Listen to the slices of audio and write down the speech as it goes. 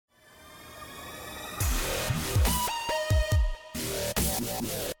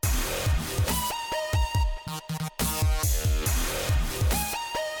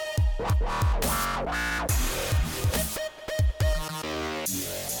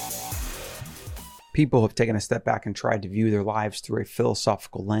People who have taken a step back and tried to view their lives through a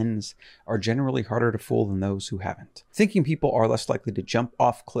philosophical lens are generally harder to fool than those who haven't. Thinking people are less likely to jump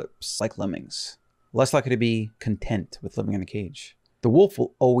off cliffs like lemmings, less likely to be content with living in a cage. The wolf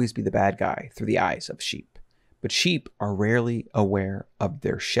will always be the bad guy through the eyes of sheep, but sheep are rarely aware of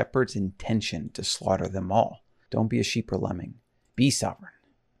their shepherd's intention to slaughter them all. Don't be a sheep or lemming. Be sovereign.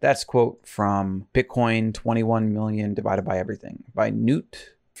 That's a quote from Bitcoin 21 Million Divided by Everything by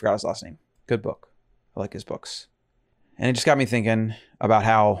Newt. Forgot his last name. Good book. I like his books. And it just got me thinking about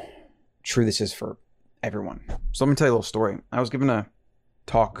how true this is for everyone. So let me tell you a little story. I was given a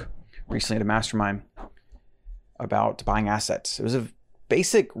talk recently at a mastermind about buying assets. It was a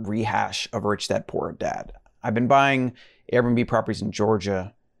basic rehash of Rich Dad Poor Dad. I've been buying Airbnb properties in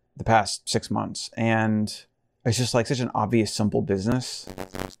Georgia the past 6 months, and it's just like such an obvious, simple business,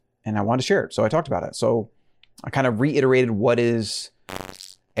 and I wanted to share it. So I talked about it. So I kind of reiterated what is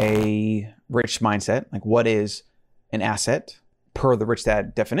a rich mindset, like what is an asset per the Rich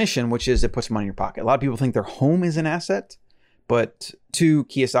Dad definition, which is it puts money in your pocket. A lot of people think their home is an asset, but to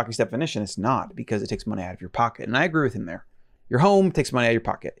Kiyosaki's definition, it's not, because it takes money out of your pocket. And I agree with him there. Your home takes money out of your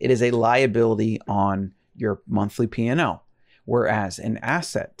pocket. It is a liability on your monthly P&L, whereas an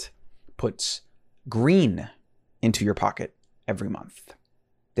asset puts green into your pocket every month.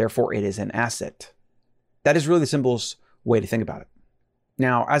 Therefore, it is an asset. That is really the simplest way to think about it.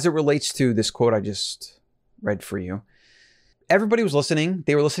 Now, as it relates to this quote I just read for you, everybody was listening.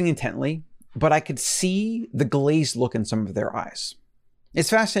 They were listening intently, but I could see the glazed look in some of their eyes. It's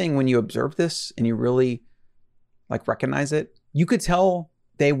fascinating when you observe this and you really recognize it. You could tell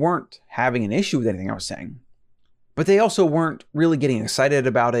they weren't having an issue with anything I was saying, but they also weren't really getting excited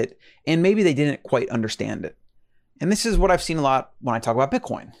about it. And maybe they didn't quite understand it. And this is what I've seen a lot when I talk about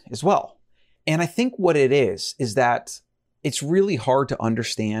Bitcoin as well. And I think what it is that it's really hard to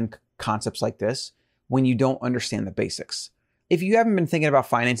understand concepts like this when you don't understand the basics. If you haven't been thinking about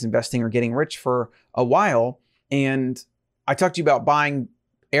finance, investing, or getting rich for a while, and I talked to you about buying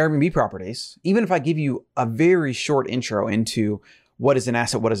Airbnb properties, even if I give you a very short intro into what is an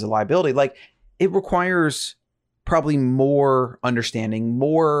asset, what is a liability, it requires probably more understanding,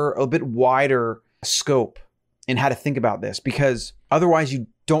 a bit wider scope in how to think about this, because otherwise you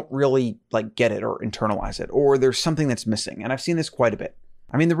don't really get it or internalize it, or there's something that's missing. And I've seen this quite a bit.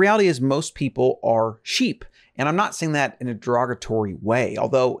 I mean, the reality is most people are sheep. And I'm not saying that in a derogatory way,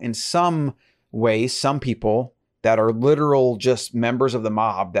 although in some ways, some people that are literal just members of the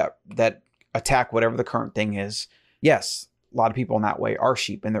mob that attack whatever the current thing is, yes, a lot of people in that way are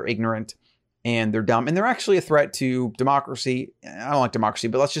sheep, and they're ignorant and they're dumb, and they're actually a threat to democracy. I don't like democracy,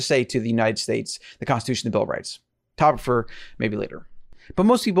 but let's just say to the United States, the Constitution, the Bill of Rights. Topic for maybe later. But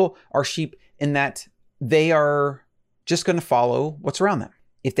most people are sheep in that they are just going to follow what's around them.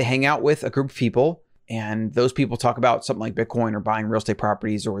 If they hang out with a group of people and those people talk about something like Bitcoin or buying real estate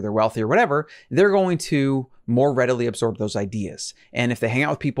properties, or they're wealthy or whatever, they're going to more readily absorb those ideas. And if they hang out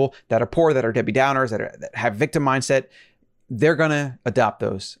with people that are poor, that are Debbie Downers, that have victim mindset, they're going to adopt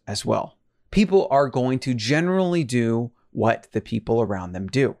those as well. People are going to generally do what the people around them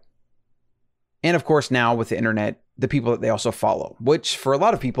do. And of course, now with the internet, the people that they also follow, which for a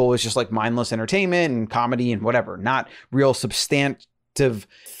lot of people is just mindless entertainment and comedy and whatever, not real substantive,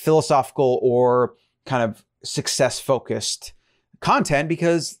 philosophical, or kind of success-focused content,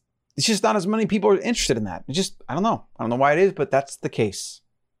 because it's just not as many people are interested in that. I don't know why it is, but that's the case.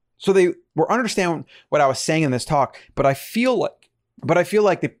 So they were understand what I was saying in this talk, but I feel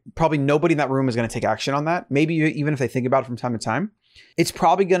like probably nobody in that room is going to take action on that. Maybe even if they think about it from time to time, it's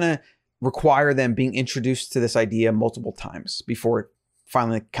probably going to require them being introduced to this idea multiple times before it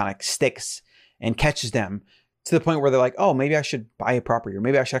finally kind of sticks and catches them to the point where they're like, oh, maybe I should buy a property, or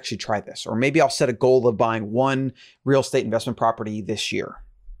maybe I should actually try this, or maybe I'll set a goal of buying one real estate investment property this year.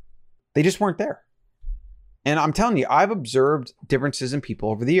 They just weren't there. And I'm telling you, I've observed differences in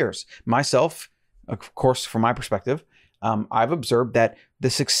people over the years. Myself, of course, from my perspective, I've observed that the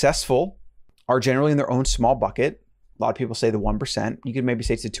successful are generally in their own small bucket. A lot of people say the 1%. You could maybe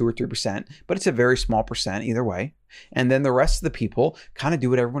say it's the 2 or 3%, but it's a very small percent either way. And then the rest of the people kind of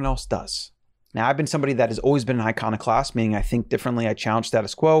do what everyone else does. Now, I've been somebody that has always been an iconoclast, meaning I think differently. I challenge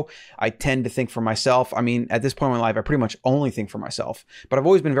status quo. I tend to think for myself. I mean, at this point in my life, I pretty much only think for myself, but I've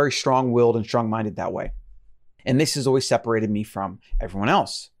always been very strong-willed and strong-minded that way. And this has always separated me from everyone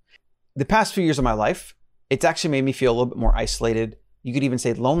else. The past few years of my life, it's actually made me feel a little bit more isolated. You could even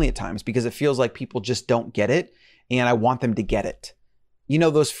say lonely at times, because it feels like people just don't get it, and I want them to get it. You know,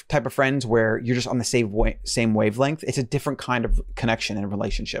 those type of friends where you're just on the same wavelength. It's a different kind of connection and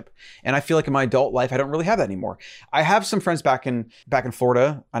relationship. And I feel like in my adult life, I don't really have that anymore. I have some friends back in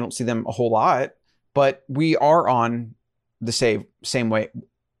Florida. I don't see them a whole lot, but we are on the same way,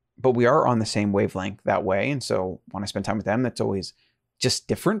 but we are on the same wavelength that way. And so when I spend time with them, that's always just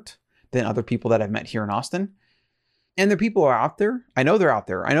different than other people that I've met here in Austin. And the people are out there. I know they're out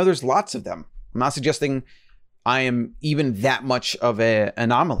there. I know there's lots of them. I'm not suggesting I am even that much of an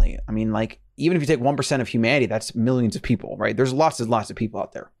anomaly. I mean, like, even if you take 1% of humanity, that's millions of people, right? There's lots and lots of people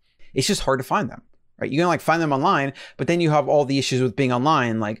out there. It's just hard to find them, right? You can like find them online, but then you have all the issues with being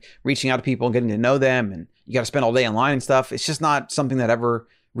online, like reaching out to people and getting to know them, and you got to spend all day online and stuff. It's just not something that ever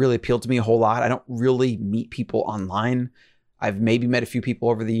really appealed to me a whole lot. I don't really meet people online. I've maybe met a few people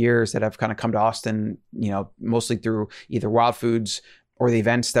over the years that have kind of come to Austin, mostly through either Wild Foods or the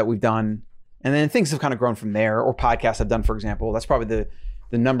events that we've done. And then things have kind of grown from there, or podcasts I've done, for example. That's probably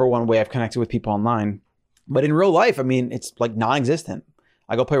the number one way I've connected with people online. But in real life, I mean, it's like non-existent.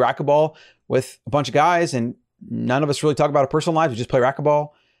 I go play racquetball with a bunch of guys, and none of us really talk about our personal lives. We just play racquetball.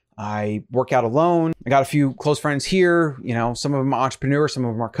 I work out alone. I got a few close friends here. Some of them are entrepreneurs, some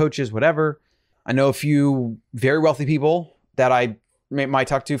of them are coaches, whatever. I know a few very wealthy people that I might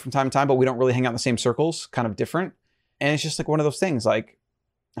talk to from time to time, but we don't really hang out in the same circles, kind of different. And it's just like one of those things. Like,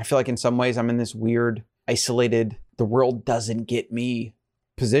 I feel like in some ways I'm in this weird, isolated, the world doesn't get me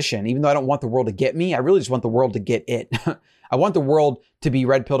position. Even though I don't want the world to get me, I really just want the world to get it. I want the world to be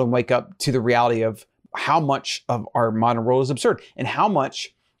red pilled and wake up to the reality of how much of our modern world is absurd, and how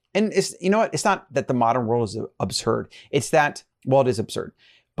much, and it's, it's not that the modern world is absurd. It's that, well, it is absurd,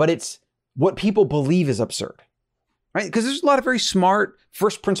 but it's what people believe is absurd, right? Because there's a lot of very smart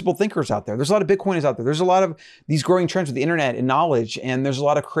first principle thinkers out there. There's a lot of Bitcoiners out there. There's a lot of these growing trends with the internet and knowledge, and there's a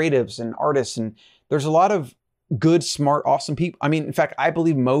lot of creatives and artists, and there's a lot of good, smart, awesome people. I mean, in fact, I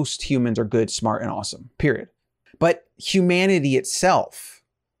believe most humans are good, smart, and awesome, period. But humanity itself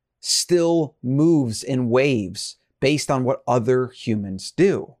still moves in waves based on what other humans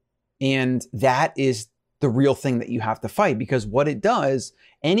do. And that is the real thing that you have to fight, because what it does,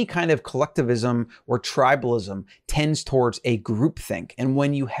 any kind of collectivism or tribalism tends towards a groupthink. And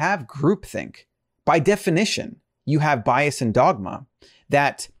when you have groupthink, by definition, you have bias and dogma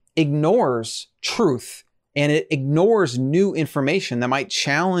that ignores truth, and it ignores new information that might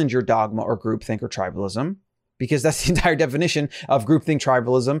challenge your dogma or groupthink or tribalism, because that's the entire definition of groupthink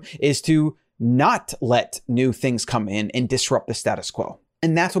tribalism, is to not let new things come in and disrupt the status quo.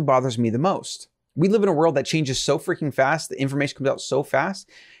 And that's what bothers me the most. We live in a world that changes so freaking fast. The information comes out so fast.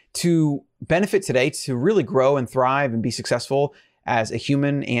 To benefit today, to really grow and thrive and be successful as a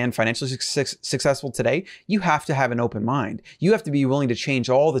human and financially successful today, you have to have an open mind. You have to be willing to change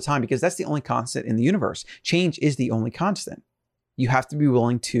all the time, because that's the only constant in the universe. Change is the only constant. You have to be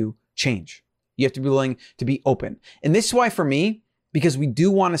willing to change. You have to be willing to be open. And this is why, for me, because we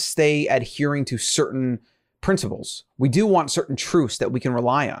do want to stay adhering to certain principles. We do want certain truths that we can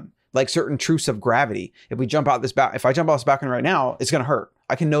rely on, like certain truths of gravity. If I jump out this balcony right now, it's going to hurt.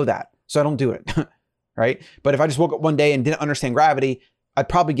 I can know that, so I don't do it, right? But if I just woke up one day and didn't understand gravity, I'd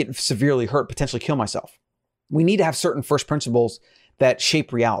probably get severely hurt, potentially kill myself. We need to have certain first principles that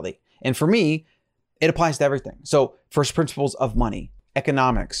shape reality. And for me, it applies to everything. So first principles of money,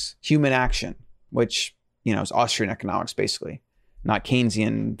 economics, human action, which, is Austrian economics, basically, not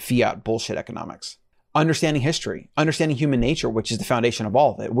Keynesian fiat bullshit economics. Understanding history, understanding human nature, which is the foundation of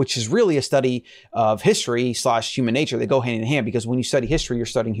all of it, which is really a study of history / human nature. They go hand in hand, because when you study history, you're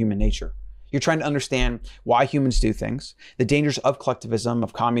studying human nature. You're trying to understand why humans do things, the dangers of collectivism,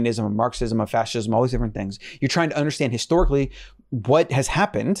 of communism, of Marxism, of fascism, all these different things. You're trying to understand historically what has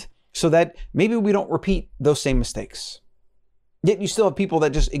happened so that maybe we don't repeat those same mistakes. Yet you still have people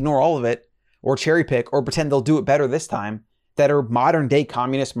that just ignore all of it, or cherry pick, or pretend they'll do it better this time, that are modern day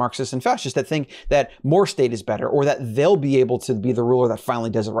communists, Marxists, and fascists, that think that more state is better, or that they'll be able to be the ruler that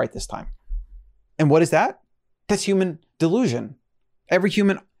finally does it right this time. And what is that? That's human delusion. Every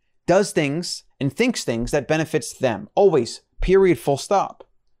human does things and thinks things that benefits them. Always, period, full stop.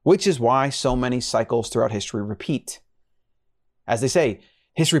 Which is why so many cycles throughout history repeat. As they say,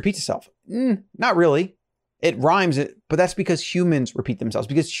 history repeats itself. Not really. It rhymes, but that's because humans repeat themselves,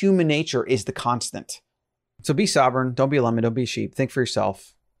 because human nature is the constant. So be sovereign, don't be a lemon, don't be a sheep, think for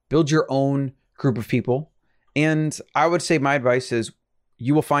yourself, build your own group of people. And I would say my advice is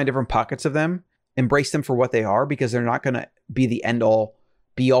you will find different pockets of them, embrace them for what they are, because they're not going to be the end all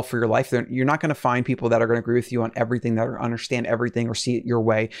be all for your life. You're not going to find people that are going to agree with you on everything, that understand everything or see it your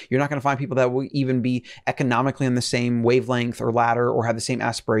way. You're not going to find people that will even be economically on the same wavelength or ladder or have the same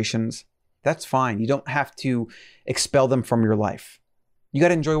aspirations. That's fine. You don't have to expel them from your life. You got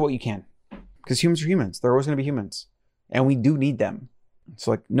to enjoy what you can. Because humans are humans. They're always going to be humans. And we do need them. It's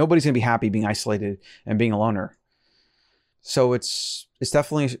like nobody's going to be happy being isolated and being a loner. So it's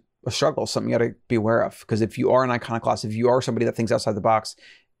definitely a struggle, something you got to be aware of. Because if you are an iconoclast, if you are somebody that thinks outside the box,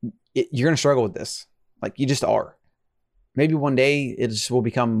 you're going to struggle with this. Like, you just are. Maybe one day it just will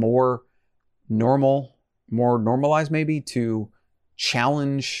become more normal, more normalized maybe, to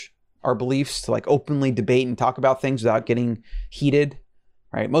challenge our beliefs, to like openly debate and talk about things without getting heated,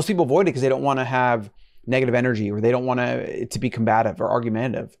 right? Most people avoid it because they don't want to have negative energy, or they don't want it to be combative or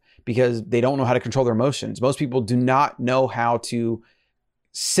argumentative, because they don't know how to control their emotions. Most people do not know how to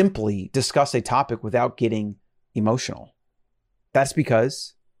simply discuss a topic without getting emotional. That's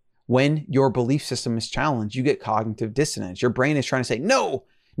because when your belief system is challenged, you get cognitive dissonance. Your brain is trying to say, no,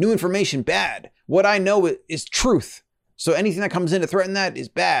 new information, bad. What I know is truth. So anything that comes in to threaten that is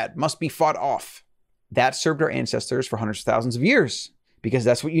bad, must be fought off. That served our ancestors for hundreds of thousands of years, because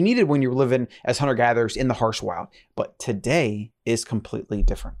that's what you needed when you were living as hunter-gatherers in the harsh wild. But today is completely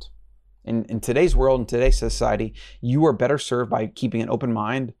different. In today's world, in today's society, you are better served by keeping an open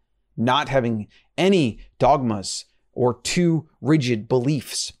mind, not having any dogmas or too rigid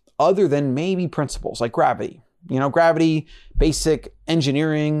beliefs other than maybe principles like gravity. Gravity, basic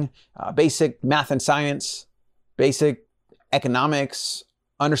engineering, basic math and science, basic economics,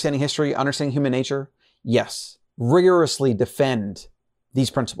 understanding history, understanding human nature. Yes, rigorously defend these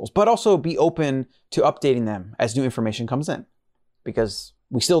principles, but also be open to updating them as new information comes in, because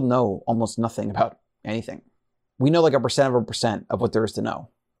we still know almost nothing about anything. We know like 1% of what there is to know.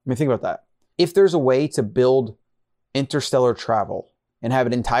 I mean, think about that. If there's a way to build interstellar travel and have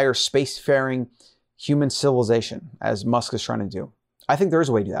an entire spacefaring human civilization, as Musk is trying to do, I think there's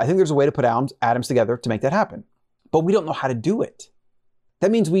a way to do that. I think there's a way to put atoms together to make that happen. But we don't know how to do it.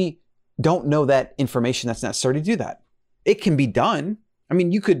 That means we don't know that information that's necessary to do that. It can be done. I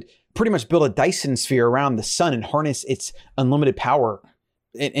mean, you could pretty much build a Dyson sphere around the sun and harness its unlimited power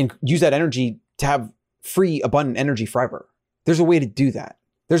and use that energy to have free, abundant energy forever. There's a way to do that.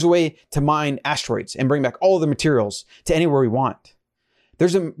 There's a way to mine asteroids and bring back all of the materials to anywhere we want.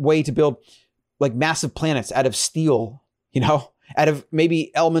 There's a way to build like massive planets out of steel, out of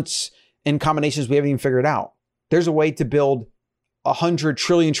maybe elements and combinations we haven't even figured out. There's a way to build 100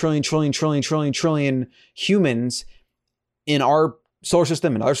 trillion humans in our solar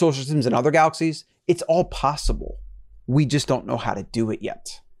system and other solar systems and other galaxies. It's all possible. We just don't know how to do it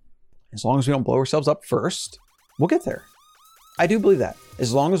yet. As long as we don't blow ourselves up first, we'll get there. I do believe that.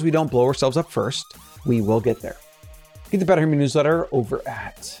 As long as we don't blow ourselves up first, we will get there. Get the Better Human newsletter over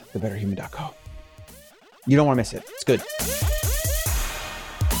at thebetterhuman.co. You don't want to miss it. It's good.